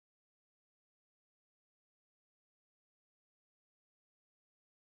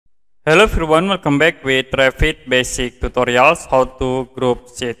Hello everyone, welcome back with Revit basic tutorials how to group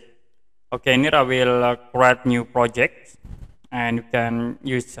sheet. Okay, here I will create new project and you can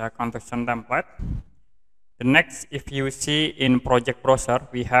use a construction template. The next, if you see in project browser,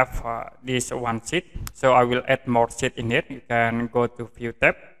 we have this one sheet. So I will add more sheet in here. You can go to view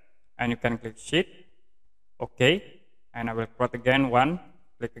tab and you can click sheet. Okay, and I will create again one,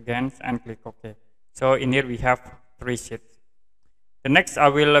 click again and click OK. So in here we have 3 sheets. The next, I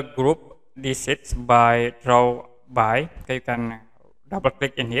will group these sheets by draw by. Okay, you can double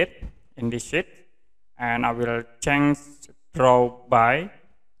click in here in this sheet, and I will change draw by,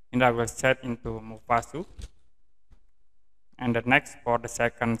 and I will set into Mufasu. And the next, for the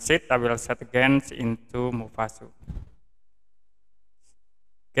second sheet, I will set again into Mufasu.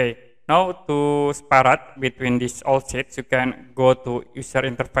 Okay, now to separate between these all sheets, you can go to user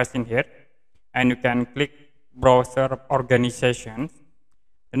interface in here, and you can click browser organizations.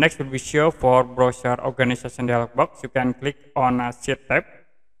 The next will be show for browser organization dialog box. You can click on a sheet tab,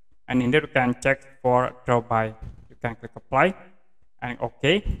 and in there you can check for draw by. You can click apply and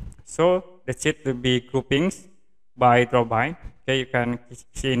OK. So the sheet will be groupings by draw by. Okay, you can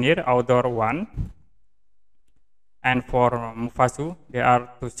see in here outdoor 1, and for Mufasu there are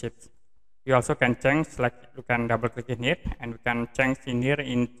 2 sheets. You also can change, like you can double click in here, and we can change in here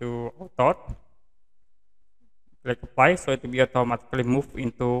into author. Click apply, so it will be automatically move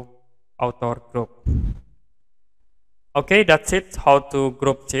into author group. Okay, that's it, how to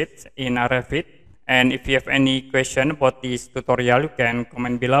group sheets in Revit. And if you have any question about this tutorial, you can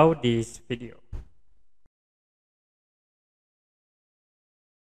comment below this video.